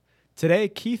Today,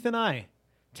 Keith and I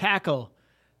tackle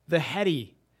the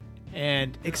heady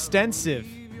and extensive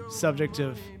subject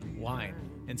of wine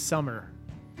and summer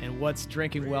and what's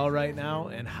drinking well right now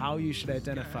and how you should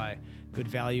identify good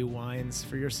value wines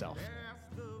for yourself.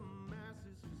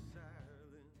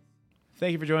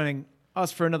 Thank you for joining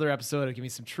us for another episode of Give Me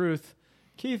Some Truth.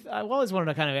 Keith, I always wanted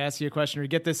to kind of ask you a question or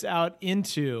get this out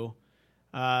into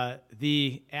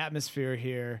the atmosphere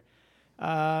here.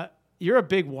 You're a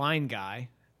big wine guy,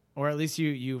 or at least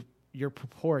you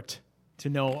purport to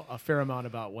know a fair amount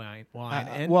about wine.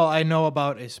 Well, I know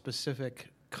about a specific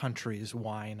country's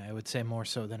wine, I would say more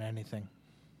so than anything.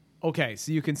 Okay,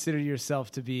 so you consider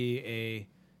yourself to be a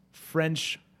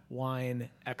French wine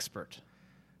expert.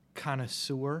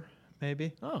 Connoisseur,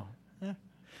 maybe. Oh.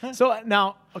 Yeah. So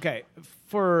now, okay,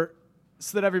 so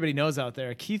that everybody knows out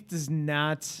there, Keith does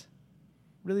not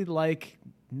really like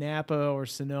Napa or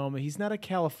Sonoma. He's not a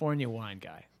California wine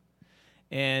guy.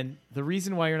 And the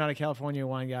reason why you're not a California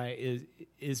wine guy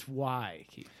is why,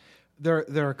 Keith? There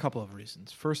are a couple of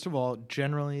reasons. First of all,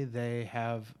 generally they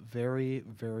have very,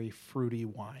 very fruity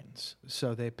wines.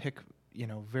 So they pick,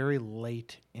 very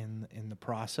late in the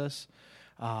process.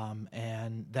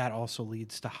 And that also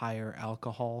leads to higher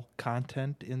alcohol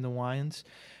content in the wines.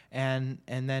 And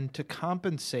then to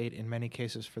compensate in many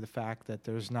cases for the fact that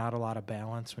there's not a lot of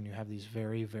balance when you have these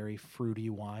very, very fruity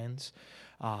wines,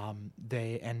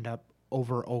 they end up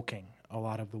over oaking a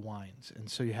lot of the wines. And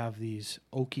so you have these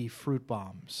oaky fruit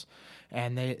bombs.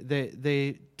 And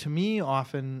they to me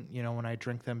often, when I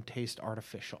drink them, taste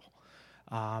artificial.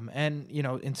 And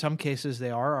in some cases they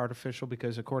are artificial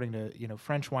because according to,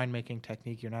 French winemaking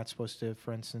technique, you're not supposed to,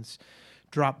 for instance,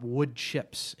 drop wood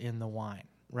chips in the wine,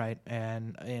 right?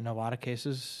 And in a lot of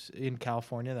cases in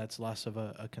California, that's less of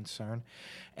a concern.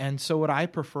 And so what I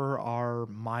prefer are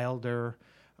milder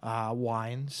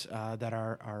wines that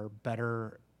are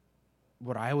better,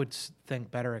 what I would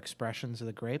think better expressions of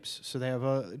the grapes. So they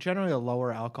have generally a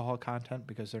lower alcohol content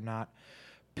because they're not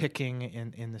picking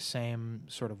in the same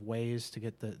sort of ways to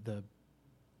get the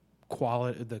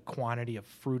quantity of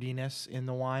fruitiness in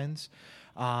the wines,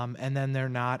 and then they're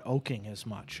not oaking as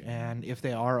much. And if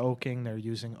they are oaking, they're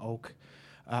using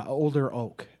older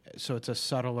oak, so it's a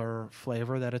subtler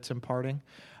flavor that it's imparting.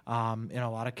 In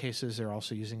a lot of cases, they're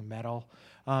also using metal,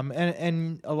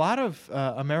 and a lot of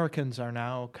Americans are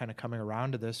now kind of coming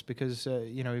around to this because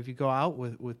if you go out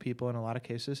with people, in a lot of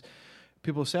cases,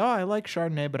 people say, "Oh, I like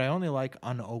Chardonnay, but I only like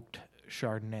unoaked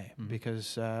Chardonnay,"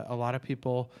 because a lot of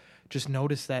people just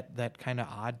notice that kind of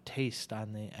odd taste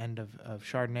on the end of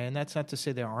Chardonnay. And that's not to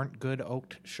say there aren't good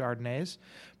oaked Chardonnays,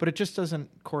 but it just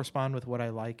doesn't correspond with what I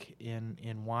like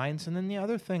in wines. And then the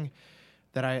other thing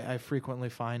that I frequently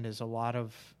find is a lot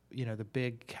of, the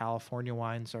big California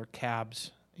wines are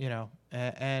cabs,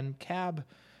 and cab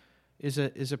is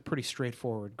a pretty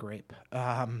straightforward grape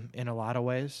in a lot of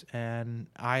ways, and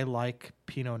I like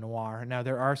Pinot Noir. Now,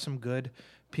 there are some good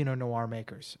Pinot Noir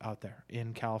makers out there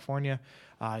in California.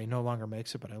 He no longer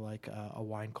makes it, but I like a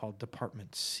wine called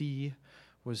Department C,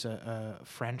 was a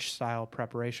French-style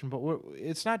preparation. But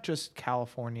it's not just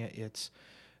California, it's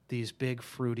these big,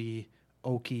 fruity,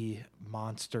 oaky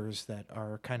monsters that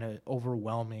are kind of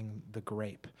overwhelming the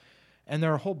grape. And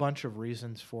there are a whole bunch of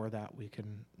reasons for that. We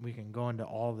can go into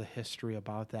all the history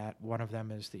about that. One of them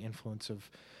is the influence of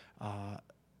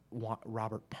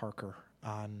Robert Parker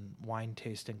on wine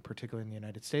tasting, particularly in the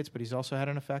United States, but he's also had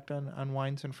an effect on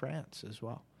wines in France as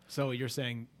well. So you're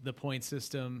saying the point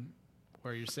system,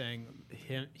 where you're saying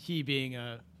he being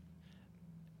a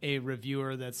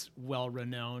reviewer that's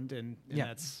well-renowned, and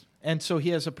that's... And so he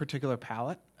has a particular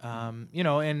palate, and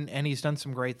he's done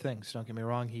some great things. Don't get me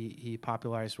wrong. He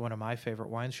popularized one of my favorite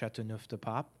wines,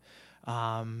 Châteauneuf-du-Pape,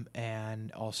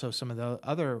 and also some of the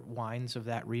other wines of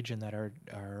that region that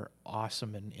are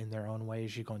awesome in their own way,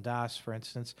 Gigondas, for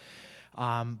instance.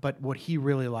 But what he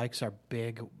really likes are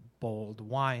big, bold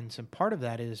wines, and part of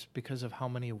that is because of how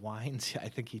many wines I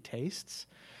think he tastes.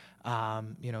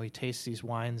 He tastes these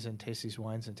wines and tastes these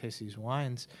wines and tastes these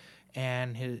wines,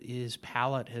 and his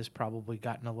palate has probably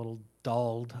gotten a little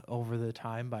dulled over the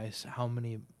time by how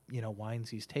many wines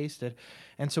he's tasted,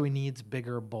 and so he needs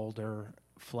bigger, bolder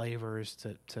flavors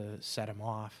to set him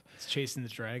off. It's chasing the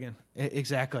dragon.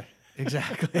 Exactly.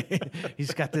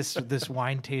 He's got this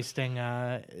wine tasting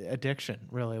addiction,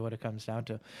 really, what it comes down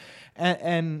to,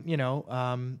 and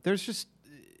there's just.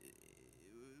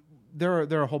 There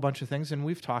are a whole bunch of things, and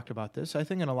we've talked about this. I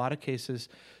think in a lot of cases,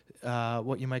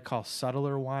 what you might call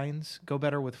subtler wines go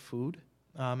better with food.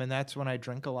 And that's when I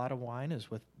drink a lot of wine, is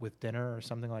with dinner or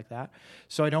something like that.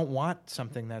 So I don't want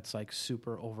something that's like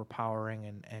super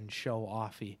overpowering and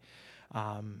show-offy.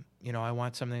 I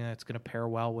want something that's going to pair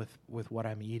well with what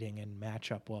I'm eating and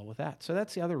match up well with that. So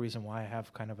that's the other reason why I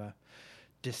have kind of a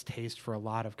distaste for a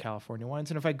lot of California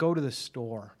wines. And if I go to the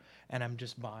store and I'm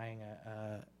just buying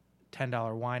a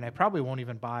 $10 wine, I probably won't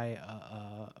even buy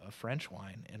a French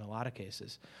wine in a lot of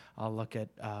cases. I'll look at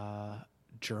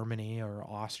Germany or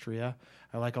Austria.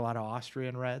 I like a lot of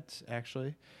Austrian reds,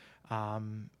 actually.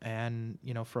 And,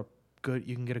 for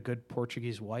you can get a good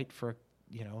Portuguese white for,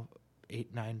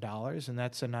 $8-9, and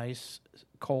that's a nice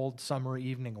cold summer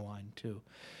evening wine too.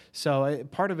 So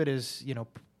part of it is,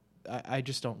 I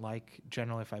just don't like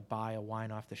generally if I buy a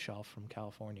wine off the shelf from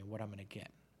California, what I'm going to get.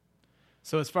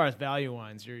 So as far as value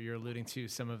wines, you're alluding to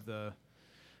some of the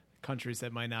countries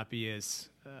that might not be as,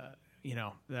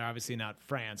 they're obviously not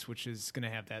France, which is going to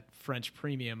have that French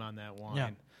premium on that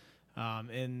wine. Yeah.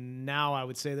 And now I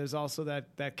would say there's also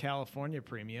that California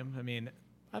premium. I mean,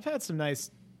 I've had some nice,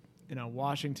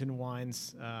 Washington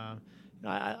wines.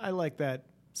 I like that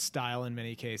style in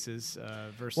many cases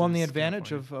versus. Well, and the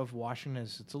advantage of Washington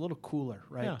is it's a little cooler,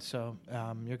 right? Yeah. So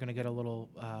you're going to get a little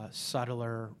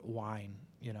subtler wine,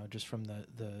 just from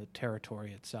the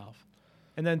territory itself.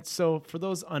 And then, so for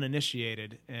those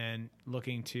uninitiated and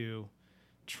looking to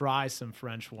try some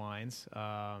French wines,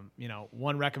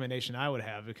 one recommendation I would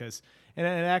have, because, and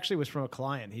it actually was from a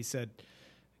client. He said,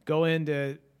 go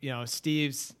into,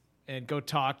 Steve's and go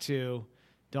talk to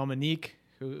Dominique,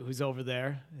 who's over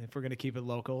there, if we're going to keep it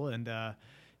local. And,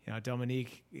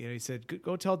 Dominique, he said,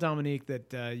 go tell Dominique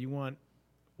that you want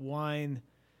wine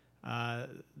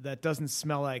that doesn't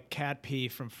smell like cat pee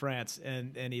from France.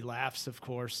 And he laughs, of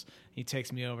course. He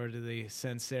takes me over to the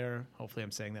Sancerre. Hopefully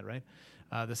I'm saying that right.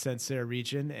 The Sancerre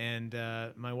region. And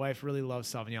my wife really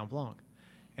loves Sauvignon Blanc.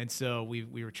 And so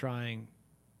we were trying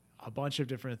a bunch of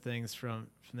different things from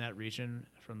that region,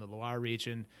 from the Loire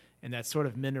region, and that sort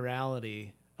of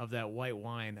minerality of that white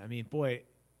wine. I mean, boy,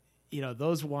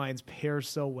 those wines pair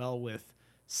so well with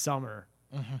summer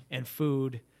and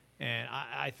food. And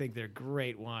I think they're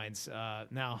great wines.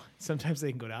 Now, sometimes they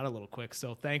can go down a little quick.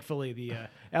 So thankfully, the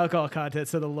alcohol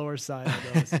content's on the lower side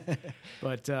of those.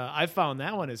 But I found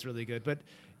that one is really good. But,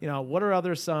 what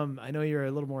are some, I know you're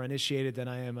a little more initiated than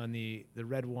I am on the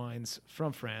red wines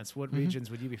from France. What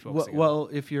regions would you be focusing on? Well,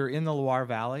 if you're in the Loire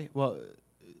Valley,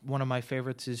 one of my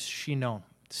favorites is Chinon,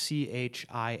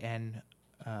 Chinon.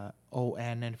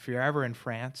 And if you're ever in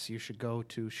France, you should go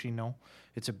to Chinon.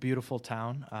 It's a beautiful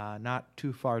town, not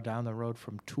too far down the road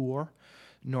from Tours,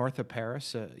 north of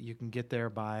Paris. You can get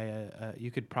there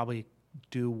you could probably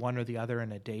do one or the other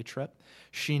in a day trip.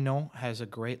 Chinon has a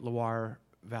great Loire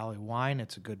Valley wine.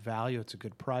 It's a good value. It's a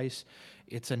good price.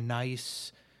 It's a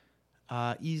nice,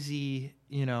 easy,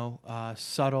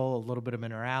 subtle, a little bit of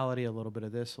minerality, a little bit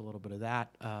of this, a little bit of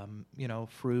that,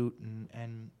 fruit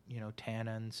and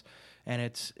tannins, and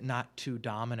it's not too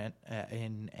dominant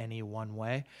in any one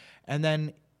way. And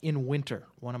then in winter,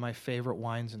 one of my favorite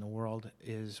wines in the world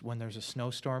is when there's a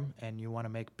snowstorm and you want to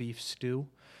make beef stew.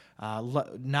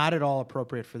 Not at all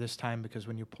appropriate for this time because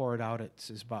when you pour it out,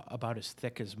 it's about as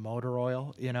thick as motor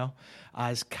oil,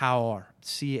 as Cahors,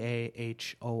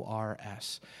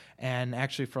 Cahors. And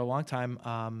actually for a long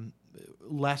time,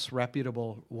 less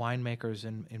reputable winemakers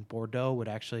in Bordeaux would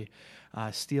actually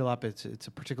steal up. It's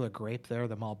a particular grape there,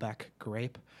 the Malbec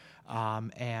grape,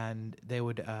 and they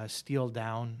would steal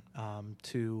down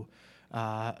to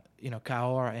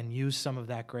Cahors and use some of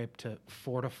that grape to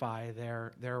fortify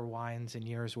their wines in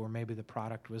years where maybe the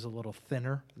product was a little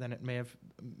thinner than it may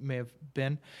have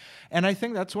been. And I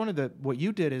think that's what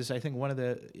you did is I think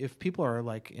if people are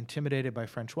like intimidated by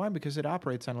French wine because it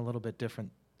operates on a little bit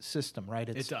different system, right?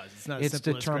 It does. It's not as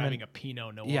simple as grabbing a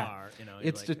Pinot Noir. Yeah.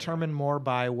 It's determined more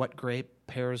by what grape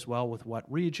pairs well with what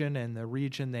region, and the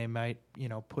region they might,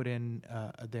 put in,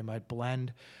 they might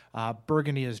blend.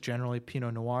 Burgundy is generally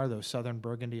Pinot Noir, though Southern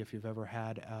Burgundy, if you've ever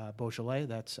had Beaujolais,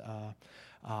 that's a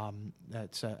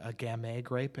Gamay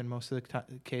grape in most of the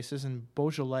cases. And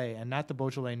Beaujolais, and not the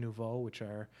Beaujolais Nouveau, which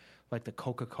are like the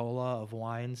Coca-Cola of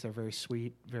wines. They're very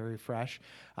sweet, very fresh.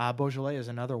 Beaujolais is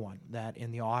another one that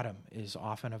in the autumn is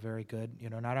often a very good,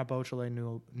 not a Beaujolais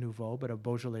Nouveau, but a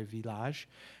Beaujolais Village.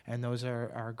 And those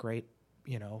are great,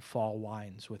 fall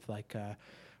wines with like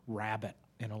rabbit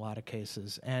in a lot of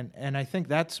cases. And I think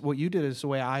that's what you did is the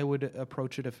way I would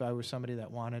approach it if I were somebody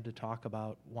that wanted to talk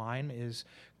about wine is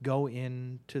go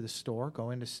into the store, go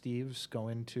into Steve's, go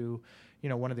into,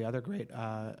 one of the other great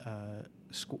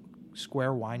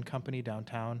Square Wine Company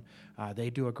downtown. They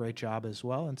do a great job as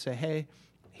well and say, hey,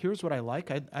 here's what I like.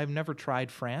 I've never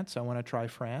tried France. I want to try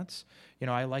France.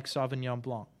 I like Sauvignon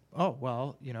Blanc. Oh,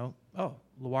 well, oh,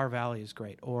 Loire Valley is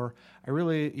great. Or I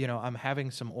really, I'm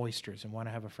having some oysters and want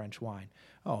to have a French wine.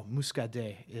 Oh,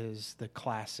 Muscadet is the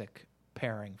classic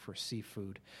pairing for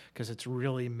seafood because it's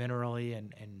really minerally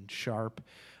and sharp,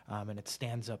 and it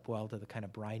stands up well to the kind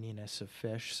of brininess of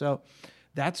fish. So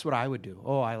that's what I would do.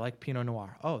 Oh, I like Pinot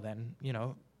Noir. Oh, then,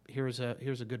 here's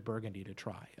a good Burgundy to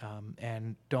try.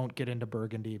 And don't get into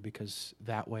Burgundy because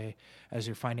that way, as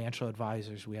your financial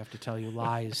advisors, we have to tell you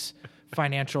lies,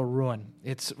 financial ruin.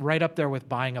 It's right up there with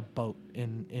buying a boat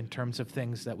in terms of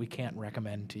things that we can't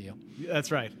recommend to you.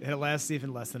 That's right. It lasts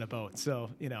even less than a boat.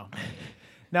 So,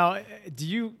 Now, do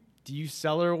you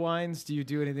cellar wines? Do you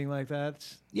do anything like that?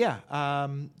 Yeah.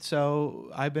 So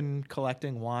I've been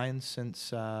collecting wines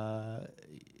since I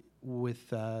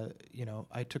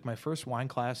took my first wine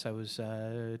class. I was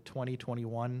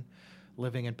 21,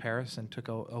 living in Paris, and took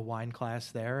a wine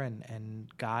class there and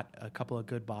got a couple of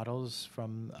good bottles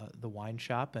from the wine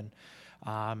shop. And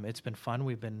it's been fun.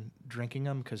 We've been drinking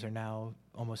them because they're now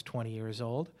almost 20 years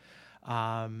old.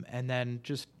 And then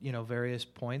just, various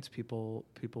points, people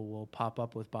will pop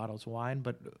up with bottles of wine.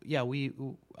 But yeah,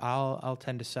 I'll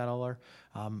tend to settle.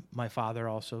 My father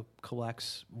also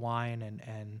collects wine,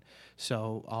 and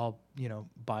so I'll,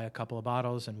 buy a couple of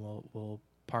bottles and we'll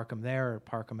park them there or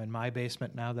park them in my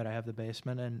basement now that I have the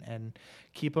basement and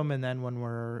keep them. And then when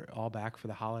we're all back for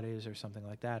the holidays or something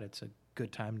like that, it's a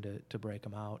good time to break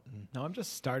them out. And no, I'm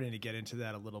just starting to get into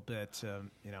that a little bit, and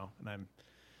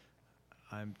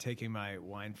I'm taking my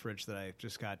wine fridge that I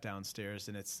just got downstairs,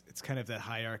 and it's kind of that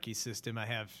hierarchy system. I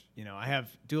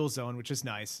have dual zone, which is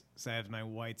nice. So I have my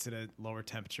whites at a lower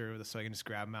temperature, so I can just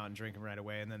grab them out and drink them right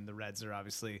away. And then the reds are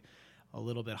obviously a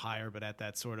little bit higher, but at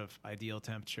that sort of ideal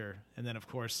temperature. And then, of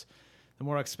course, the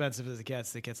more expensive it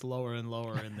gets lower and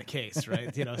lower in the case,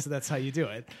 right? So that's how you do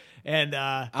it. And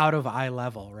out of eye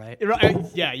level, right?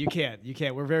 Yeah, you can't.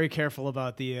 We're very careful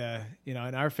about the, in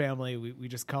our family, we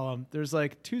just call them, there's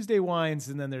like Tuesday wines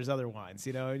and then there's other wines,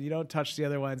 and you don't touch the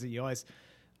other wines. And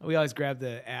we always grab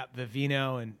the app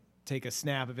Vivino and take a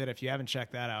snap of it. If you haven't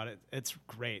checked that out, it's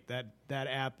great. That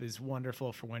app is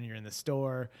wonderful for when you're in the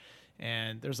store.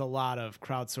 And there's a lot of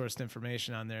crowdsourced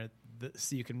information on there,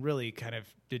 so you can really kind of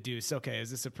deduce, okay, is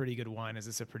this a pretty good wine? Is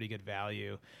this a pretty good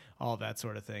value? All of that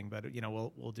sort of thing. But,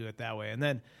 we'll do it that way. And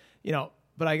then,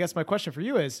 but I guess my question for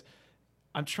you is,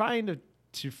 I'm trying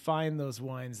to find those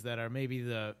wines that are maybe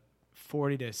the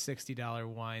 $40 to $60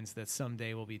 wines that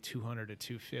someday will be $200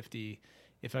 to $250.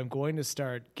 If I'm going to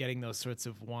start getting those sorts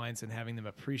of wines and having them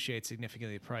appreciate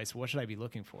significantly the price, what should I be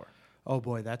looking for? Oh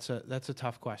boy, that's a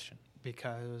tough question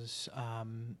because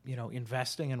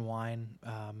investing in wine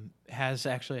has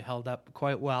actually held up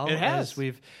quite well. It has.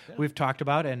 As we've talked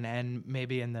about, and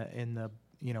maybe in the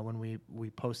when we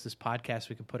post this podcast,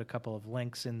 we can put a couple of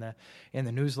links in the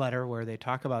newsletter where they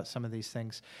talk about some of these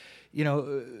things.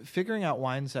 Figuring out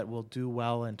wines that will do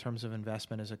well in terms of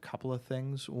investment is a couple of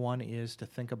things. One is to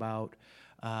think about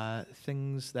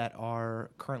things that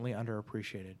are currently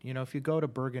underappreciated. If you go to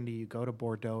Burgundy, you go to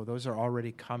Bordeaux, those are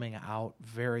already coming out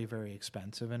very, very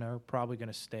expensive and are probably going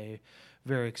to stay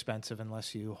very expensive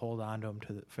unless you hold on to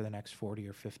them for the next 40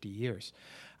 or 50 years.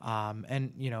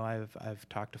 I've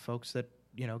talked to folks that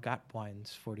got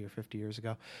wines 40 or 50 years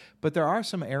ago. But there are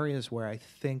some areas where I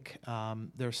think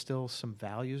there's still some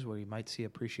values where you might see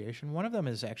appreciation. One of them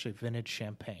is actually vintage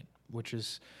champagne, which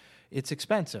it's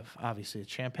expensive, obviously,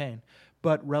 it's champagne.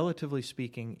 But relatively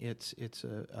speaking, it's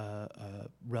a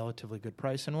relatively good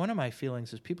price. And one of my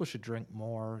feelings is people should drink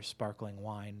more sparkling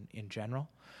wine in general,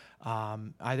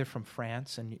 either from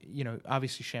France. And,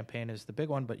 obviously Champagne is the big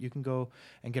one, but you can go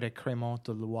and get a Crémant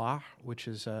de Loire, which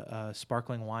is a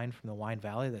sparkling wine from the Wine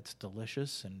Valley that's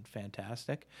delicious and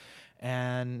fantastic.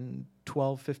 And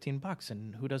 $12-15,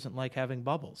 and who doesn't like having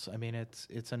bubbles? I mean,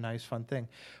 it's a nice, fun thing.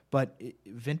 But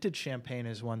vintage champagne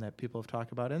is one that people have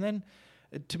talked about. And then,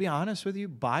 to be honest with you,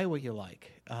 buy what you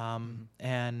like,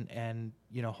 and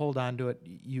hold on to it.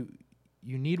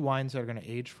 You need wines that are going to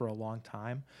age for a long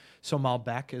time. So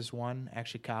Malbec is one.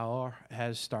 Actually, Cahors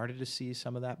has started to see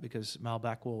some of that because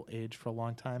Malbec will age for a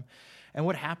long time. And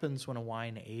what happens when a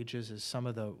wine ages is some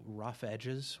of the rough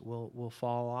edges will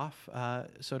fall off,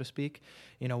 so to speak.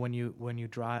 When you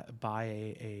buy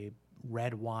a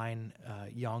red wine,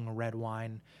 young red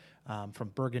wine, from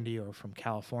Burgundy or from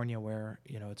California where,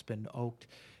 it's been oaked,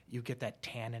 you get that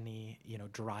tanniny,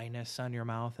 dryness on your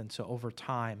mouth. And so over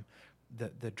time,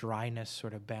 the dryness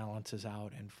sort of balances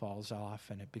out and falls off,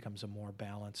 and it becomes a more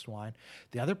balanced wine.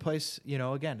 The other place,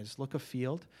 again, is look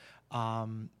afield.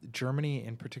 Germany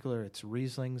in particular, it's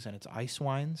Rieslings and it's ice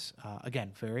wines.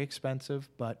 Again, very expensive,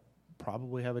 but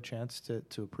probably have a chance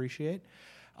to appreciate.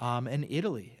 And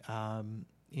Italy,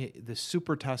 The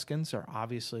Super Tuscans are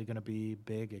obviously going to be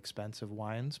big, expensive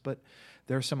wines, but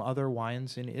there are some other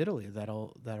wines in Italy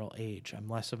that'll age. I'm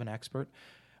less of an expert.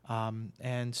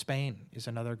 And Spain is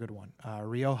another good one.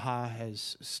 Rioja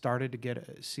has started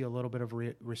to see a little bit of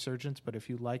resurgence, but if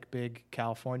you like big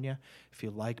California, if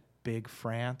you like big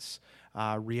France,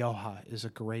 Rioja is a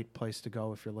great place to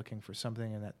go if you're looking for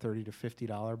something in that $30 to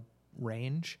 $50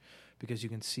 range, because you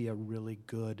can see a really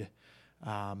good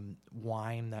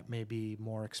wine that may be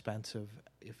more expensive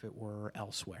if it were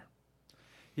elsewhere.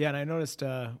 Yeah, and I noticed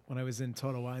when I was in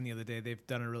Total Wine the other day, they've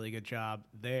done a really good job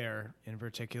there, in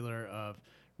particular, of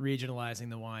regionalizing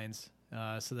the wines,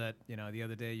 so that, the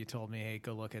other day you told me, hey,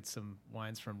 go look at some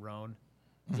wines from Rhone.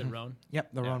 Is it Rhone? Yep,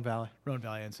 the Rhone Valley. Rhone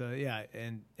Valley, and so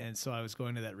and so I was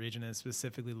going to that region and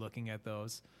specifically looking at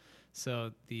those.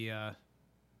 So the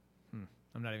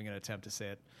I'm not even going to attempt to say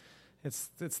it.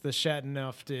 It's the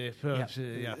Chateauneuf de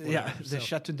the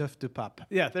Chateauneuf du Pape.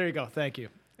 Yeah, there you go. Thank you.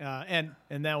 And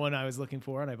that one I was looking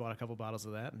for, and I bought a couple bottles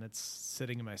of that, and it's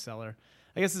sitting in my cellar.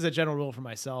 I guess as a general rule for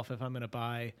myself, if I'm going to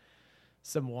buy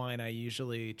some wine, I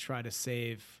usually try to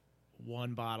save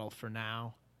one bottle for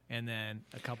now, and then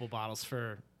a couple bottles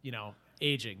for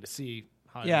aging to see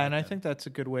how. Yeah, and I think that's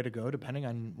a good way to go, depending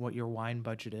on what your wine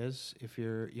budget is. If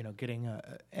you're getting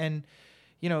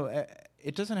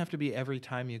it doesn't have to be every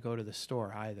time you go to the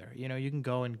store either. You can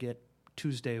go and get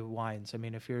Tuesday wines. I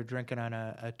mean, if you're drinking on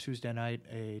a Tuesday night,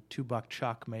 a $2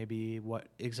 Chuck may be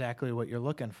exactly what you're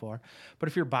looking for. But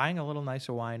if you're buying a little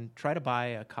nicer wine, try to buy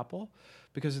a couple,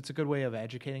 because it's a good way of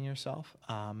educating yourself.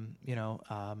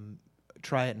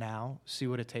 Try it now, see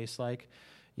what it tastes like.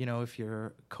 If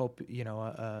you're if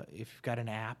you've got an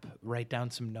app, write down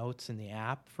some notes in the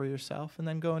app for yourself, and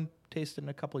then go and taste it in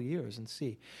a couple of years and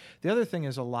see. The other thing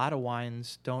is, a lot of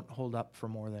wines don't hold up for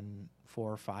more than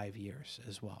 4 or 5 years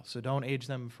as well. So don't age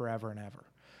them forever and ever.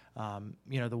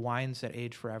 The wines that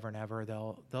age forever and ever,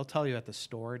 they'll tell you at the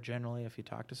store generally if you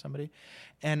talk to somebody.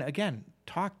 And again,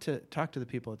 talk to the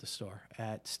people at the store.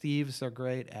 At Steve's, they're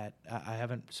great. I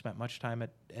haven't spent much time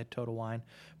at Total Wine,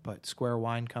 but Square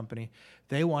Wine Company,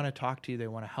 they want to talk to you. They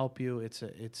want to help you.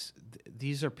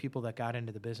 These are people that got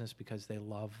into the business because they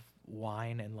love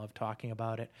wine and love talking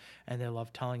about it, and they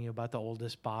love telling you about the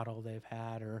oldest bottle they've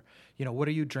had, or what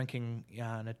are you drinking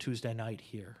on a Tuesday night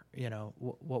here?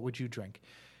 What would you drink?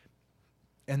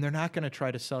 And they're not going to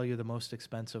try to sell you the most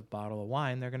expensive bottle of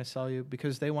wine. They're going to sell you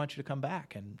because they want you to come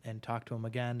back and talk to them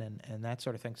again and that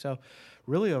sort of thing. So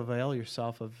really avail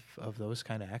yourself of those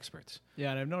kind of experts.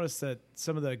 Yeah, and I've noticed that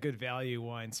some of the good value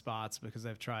wine spots, because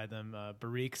I've tried them,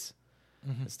 Barrique's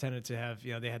has tended to have,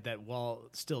 they had that wall,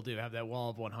 still do have that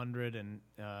wall of 100, and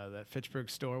that Fitchburg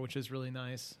store, which is really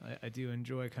nice. I do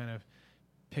enjoy kind of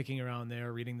picking around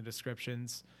there, reading the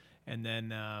descriptions. And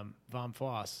then Vom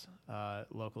Foss,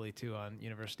 locally too on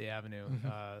University Avenue,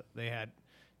 they had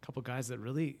a couple guys that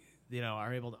really,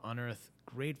 are able to unearth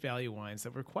great value wines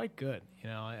that were quite good,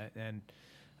 and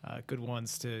good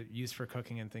ones to use for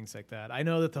cooking and things like that. I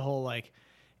know that the whole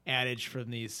adage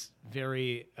from these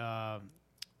very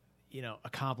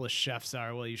accomplished chefs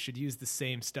are, well, you should use the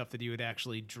same stuff that you would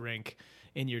actually drink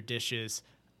in your dishes.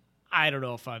 I don't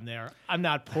know if I'm there. I'm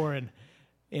not pouring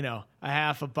a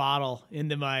half a bottle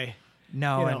into my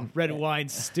red wine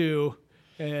stew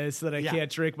so that I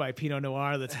can't drink my Pinot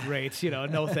Noir. That's great.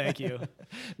 No, thank you.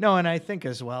 No, and I think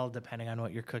as well, depending on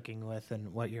what you're cooking with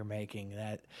and what you're making,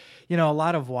 that, a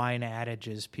lot of wine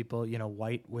adages, people,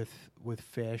 white with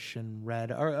fish and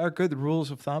red are good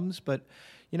rules of thumbs, but,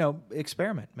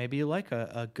 experiment. Maybe you like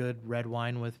a good red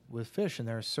wine with fish, and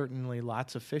there are certainly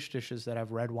lots of fish dishes that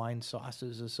have red wine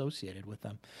sauces associated with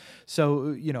them.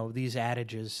 So, these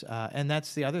adages, and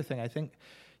that's the other thing. I think,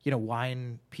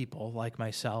 wine people like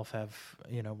myself have,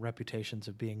 reputations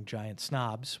of being giant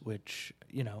snobs, which,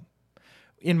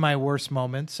 in my worst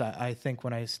moments, I think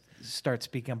when I start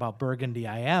speaking about Burgundy,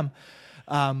 I am.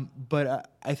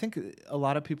 But I think a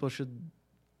lot of people should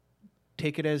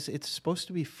take it as it's supposed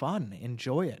to be fun,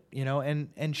 enjoy it,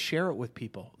 and share it with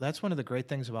people. That's one of the great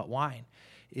things about wine,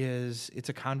 is it's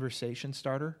a conversation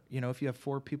starter. If you have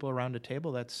 4 people around a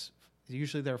table, that's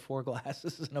usually there are 4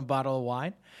 glasses and a bottle of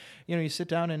wine. You sit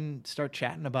down and start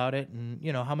chatting about it. And,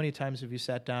 how many times have you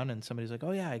sat down and somebody's like,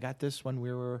 oh, yeah, I got this when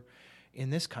we were in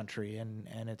this country and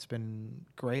it's been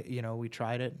great. We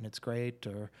tried it and it's great.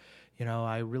 Or,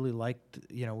 I really liked,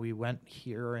 we went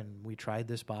here and we tried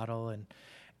this bottle.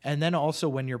 And then also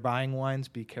when you're buying wines,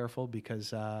 be careful,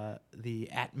 because the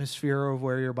atmosphere of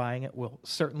where you're buying it will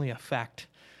certainly affect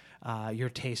your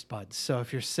taste buds. So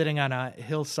if you're sitting on a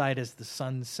hillside as the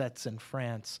sun sets in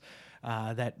France,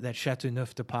 that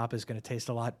Chateauneuf du Pape is going to taste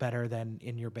a lot better than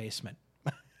in your basement.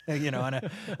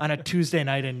 on a Tuesday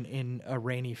night in a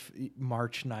rainy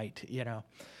March night.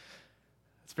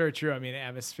 It's very true. I mean,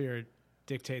 atmosphere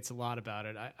dictates a lot about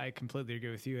it. I completely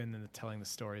agree with you. And then telling the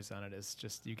stories on it is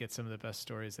just, you get some of the best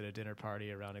stories at a dinner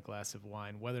party around a glass of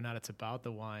wine, whether or not it's about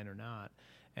the wine or not.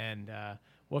 And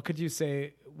what would you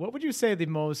say the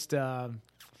most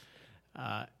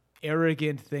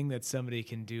arrogant thing that somebody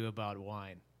can do about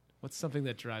wine? What's something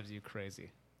that drives you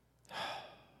crazy?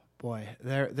 Boy,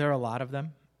 there are a lot of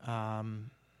them.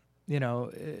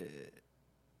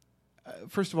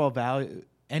 First of all, value.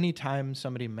 Anytime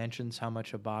somebody mentions how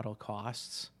much a bottle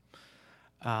costs,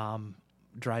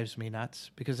 drives me nuts,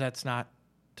 because that's not,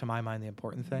 to my mind, the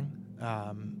important thing.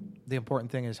 The important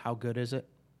thing is, how good is it?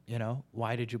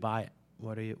 Why did you buy it?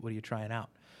 What are you trying out?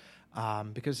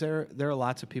 Because there are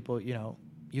lots of people.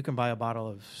 You can buy a bottle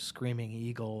of Screaming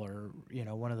Eagle or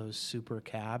one of those super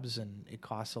cabs, and it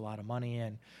costs a lot of money.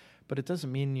 But it doesn't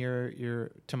mean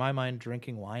you're. To my mind,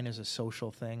 drinking wine is a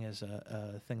social thing, is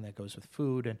a thing that goes with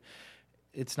food, and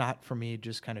it's not for me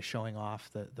just kind of showing off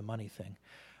the money thing.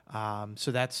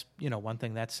 So that's one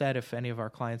thing. That said, if any of our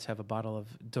clients have a bottle of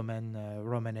Domaine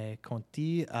Romanée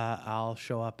Conti, I'll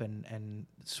show up and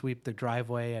sweep the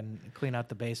driveway and clean out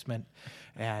the basement,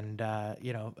 and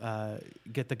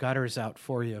get the gutters out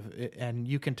for you, and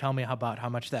you can tell me about how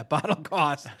much that bottle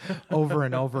costs over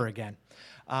and over again.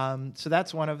 So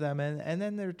that's one of them, and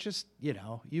then they're just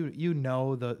the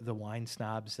wine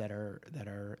snobs that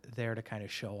are there to kind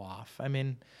of show off. I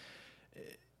mean,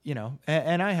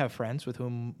 and I have friends with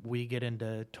whom we get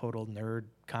into total nerd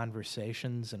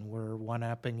conversations, and we're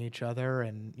one-upping each other,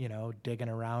 and digging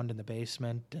around in the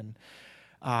basement, and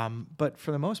but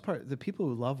for the most part, the people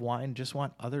who love wine just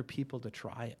want other people to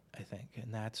try it, I think,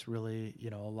 and that's really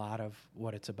a lot of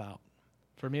what it's about.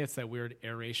 For me, it's that weird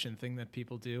aeration thing that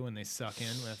people do when they suck in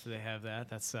after they have that.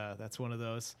 That's one of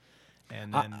those.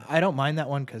 And then I don't mind that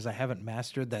one because I haven't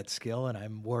mastered that skill, and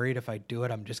I'm worried if I do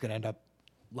it, I'm just going to end up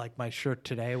like my shirt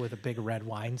today with a big red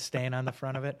wine stain on the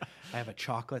front of it. I have a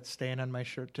chocolate stain on my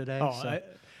shirt today. Oh, so.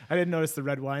 I didn't notice the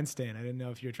red wine stain. I didn't know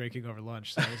if you were drinking over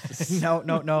lunch. So just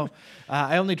No.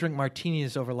 I only drink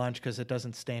martinis over lunch because it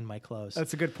doesn't stain my clothes.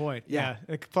 That's a good point. Yeah.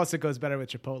 Plus, it goes better with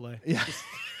Chipotle. Yeah.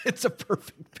 It's a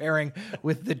perfect pairing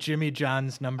with the Jimmy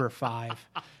John's number 5.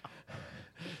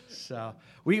 So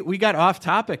we got off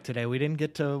topic today. We didn't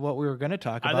get to what we were going to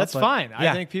talk about. That's fine.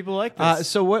 Yeah. I think people like this.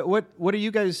 So what are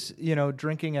you guys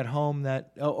drinking at home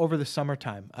that over the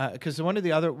summertime? Because one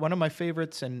of my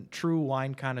favorites and true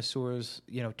wine connoisseurs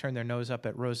turn their nose up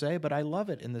at rosé, but I love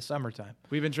it in the summertime.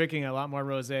 We've been drinking a lot more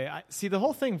rosé. See, the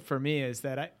whole thing for me is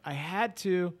that I had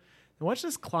to. Once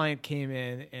this client came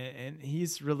in, and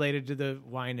he's related to the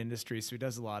wine industry, so he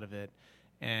does a lot of it,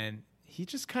 and he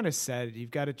just kind of said, you've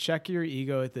got to check your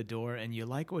ego at the door, and you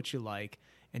like what you like,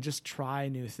 and just try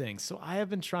new things. So I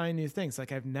have been trying new things.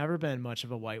 Like, I've never been much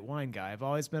of a white wine guy. I've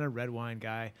always been a red wine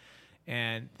guy.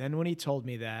 And then when he told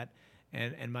me that,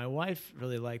 and my wife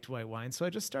really liked white wine, so I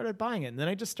just started buying it. And then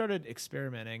I just started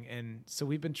experimenting. And so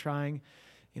we've been trying,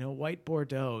 white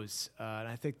Bordeaux's, and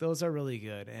I think those are really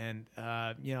good. And,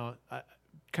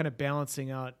 kind of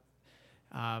balancing out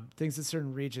things in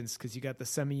certain regions, because you got the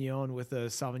Semillon with the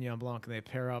Sauvignon Blanc, and they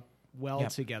pair up well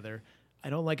together. I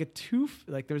don't like it too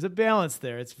there's a balance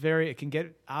there. It can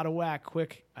get out of whack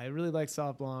quick. I really like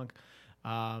Sauv Blanc,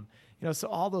 so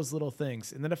all those little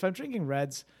things. And then if I'm drinking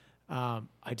reds, I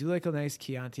do like a nice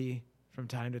Chianti from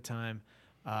time to time.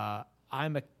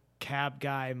 I'm a cab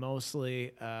guy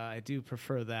mostly. I do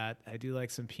prefer that. I do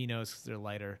like some Pinots because they're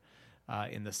lighter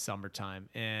in the summertime.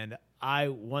 And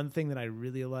one thing that I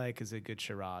really like is a good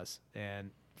Shiraz.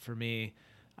 And for me,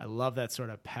 I love that sort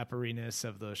of pepperiness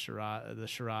of the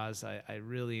Shiraz. I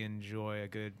really enjoy a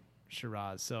good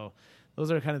Shiraz. So those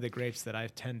are kind of the grapes that I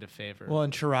tend to favor. Well,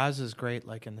 and Shiraz is great,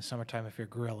 like in the summertime if you're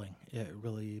grilling. It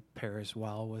really pairs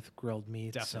well with grilled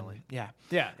meats. Definitely. Yeah.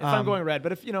 If I'm going red.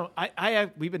 But if,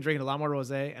 we've been drinking a lot more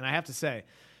rosé, and I have to say,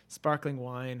 sparkling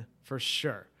wine for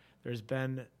sure. There's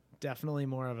been definitely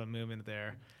more of a movement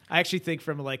there. I actually think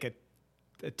from like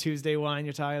a Tuesday wine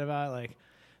you're talking about, like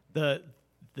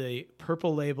the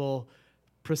Purple Label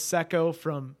Prosecco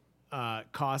from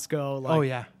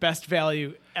Costco. Best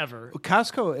value ever.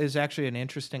 Costco is actually an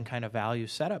interesting kind of value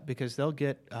setup because they'll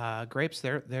get grapes.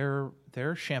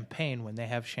 They're champagne when they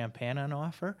have champagne on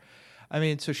offer. I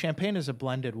mean, so champagne is a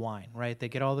blended wine, right? They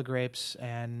get all the grapes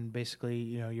and basically,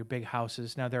 your big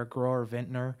houses. Now they're grower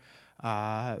vintner,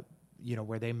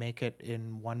 where they make it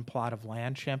in one plot of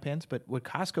land, champagnes. But what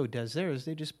Costco does there is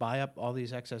they just buy up all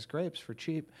these excess grapes for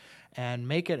cheap and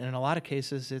make it. In a lot of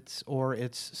cases, it's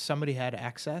somebody had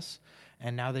excess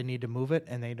and now they need to move it,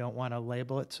 and they don't want to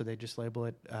label it, so they just label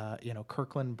it,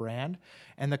 Kirkland brand.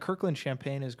 And the Kirkland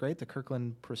champagne is great. The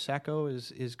Kirkland Prosecco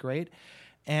is great.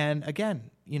 And again,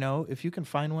 if you can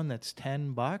find one that's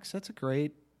 $10, that's a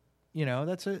great,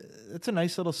 that's a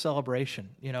nice little celebration.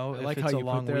 I like if how it's you a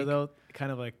long put there week. though,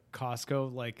 kind of like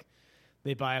Costco, like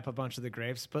they buy up a bunch of the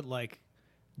grapes, but like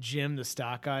Jim, the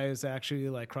stock guy, is actually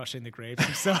like crushing the grapes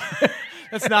himself.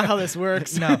 That's not how this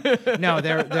works. No, they're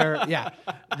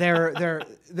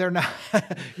not.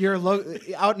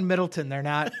 Out in Middleton, they're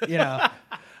not,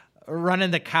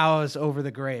 running the cows over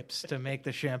the grapes to make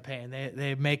the champagne.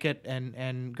 They make it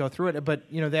and go through it. But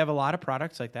they have a lot of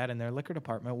products like that in their liquor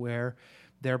department where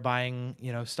they're buying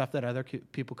stuff that other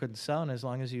people couldn't sell, and as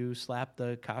long as you slap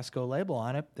the Costco label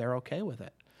on it, they're okay with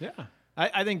it. Yeah,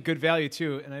 I think good value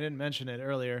too, and I didn't mention it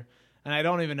earlier, and I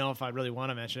don't even know if I really want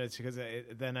to mention it because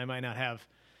then I might not have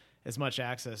as much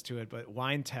access to it. But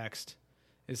Wine Text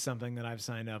is something that I've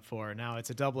signed up for. Now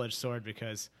it's a double-edged sword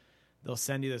because they'll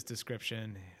send you this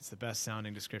description. It's the best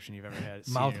sounding description you've ever had.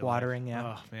 Mouth-watering,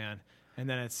 yeah. Oh man. And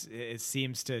then they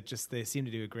seem to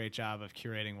do a great job of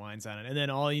curating wines on it. And then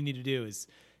all you need to do is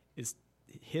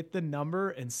hit the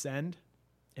number and send,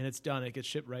 and it's done. It gets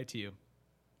shipped right to you.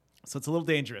 So it's a little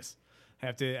dangerous. I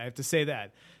have to say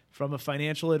that from a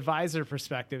financial advisor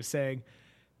perspective, saying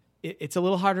it's a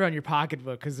little harder on your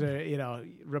pocketbook because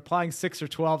replying 6 or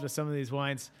 12 to some of these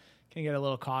wines can get a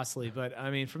little costly. But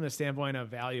I mean, from the standpoint of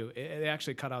value, they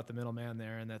actually cut out the middleman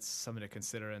there, and that's something to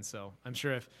consider. And so I'm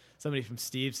sure if somebody from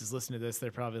Steve's is listening to this,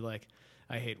 they're probably like,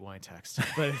 I hate Wine Text,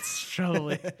 but it's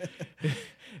probably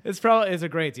it's a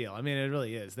great deal. I mean, it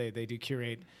really is. They do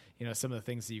curate some of the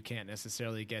things that you can't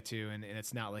necessarily get to, and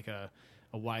it's not like a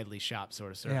widely shopped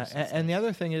sort of service. Yeah, and the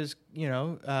other thing is,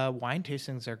 wine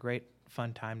tastings are a great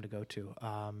fun time to go to.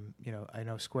 I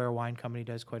know Square Wine Company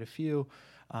does quite a few.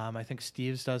 I think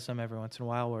Steve's does them every once in a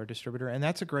while. We're a distributor, and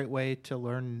that's a great way to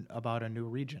learn about a new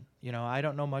region. I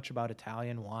don't know much about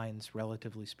Italian wines,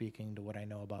 relatively speaking, to what I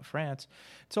know about France.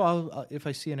 So if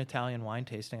I see an Italian wine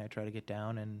tasting, I try to get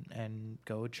down and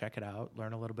go check it out,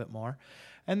 learn a little bit more.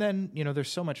 And then,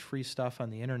 there's so much free stuff on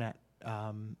the internet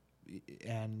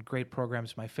and great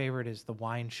programs. My favorite is the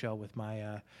Wine Show with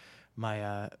my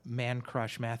man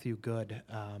crush, Matthew Good.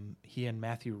 He and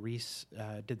Matthew Reese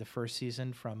did the first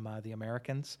season from The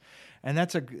Americans. And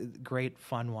that's a great,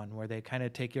 fun one where they kind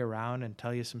of take you around and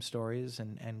tell you some stories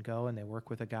and go. And they work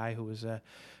with a guy who was a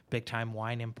big-time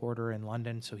wine importer in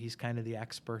London, so he's kind of the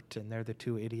expert, and they're the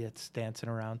two idiots dancing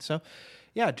around. So,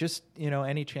 yeah, just,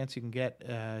 any chance you can get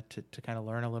to kind of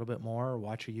learn a little bit more or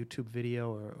watch a YouTube video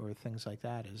or things like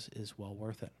that is well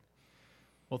worth it.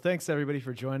 Well, thanks, everybody,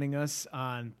 for joining us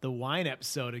on the wine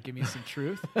episode of Give Me Some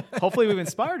Truth. Hopefully we've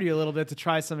inspired you a little bit to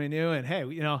try something new. And, hey,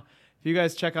 if you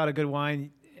guys check out a good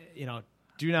wine,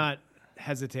 do not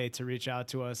hesitate to reach out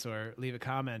to us or leave a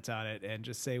comment on it and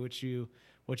just say what you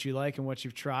like and what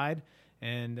you've tried.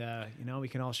 And, we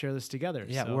can all share this together.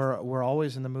 Yeah, so. we're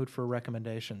always in the mood for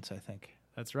recommendations, I think.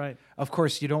 That's right. Of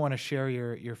course, you don't want to share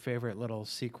your favorite little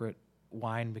secret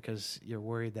wine because you're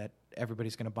worried that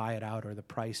everybody's going to buy it out or the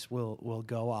price will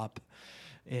go up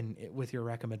with your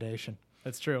recommendation.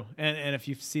 That's true. And if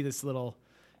you see this little,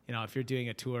 if you're doing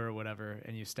a tour or whatever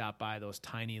and you stop by those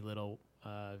tiny little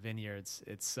vineyards,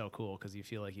 it's so cool because you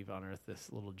feel like you've unearthed this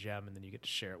little gem and then you get to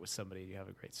share it with somebody. You have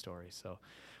a great story. So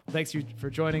thanks for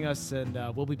joining us, and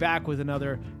we'll be back with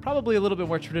another probably a little bit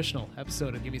more traditional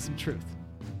episode of Give Me Some Truth.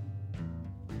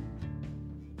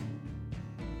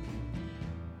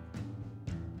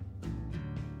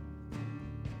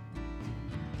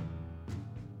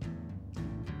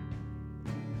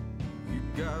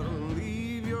 Gotta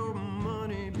leave your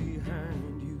money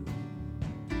behind you.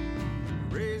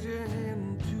 Raise your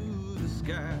hand to the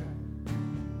sky.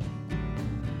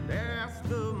 Ask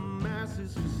the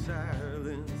masses for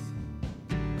silence.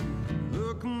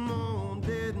 Look 'em all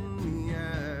dead in the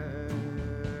eye.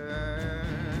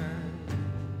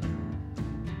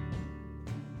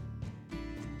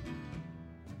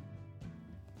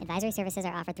 Advisory services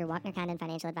are offered through Walkner Condon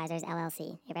Financial Advisors,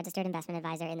 LLC, a registered investment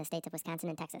advisor in the states of Wisconsin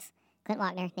and Texas. Clint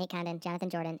Walkner, Nate Condon, Jonathan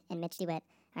Jordan, and Mitch DeWitt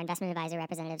are investment advisor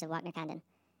representatives of Walkner Condon.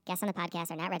 Guests on the podcast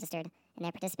are not registered, and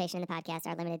their participation in the podcast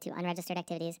are limited to unregistered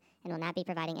activities and will not be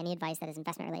providing any advice that is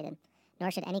investment related,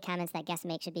 nor should any comments that guests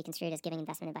make should be construed as giving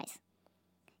investment advice.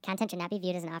 Content should not be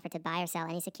viewed as an offer to buy or sell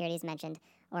any securities mentioned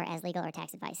or as legal or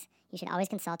tax advice. You should always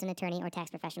consult an attorney or tax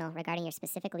professional regarding your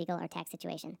specific legal or tax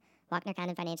situation. Walkner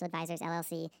Condon Financial Advisors,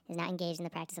 LLC, is not engaged in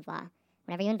the practice of law.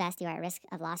 Whenever you invest, you are at risk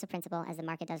of loss of principal as the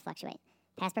market does fluctuate.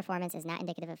 Past performance is not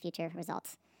indicative of future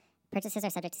results. Purchases are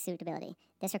subject to suitability.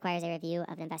 This requires a review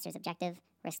of the investor's objective,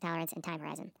 risk tolerance, and time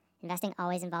horizon. Investing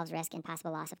always involves risk and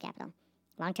possible loss of capital.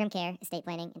 Long-term care, estate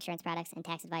planning, insurance products, and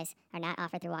tax advice are not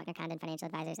offered through Walkner Condon Financial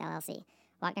Advisors, LLC.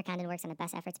 Walkner Condon works on a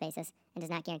best efforts basis and does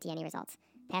not guarantee any results.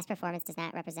 Past performance does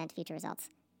not represent future results.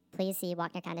 Please see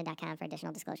WalknerCondon.com for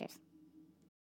additional disclosures.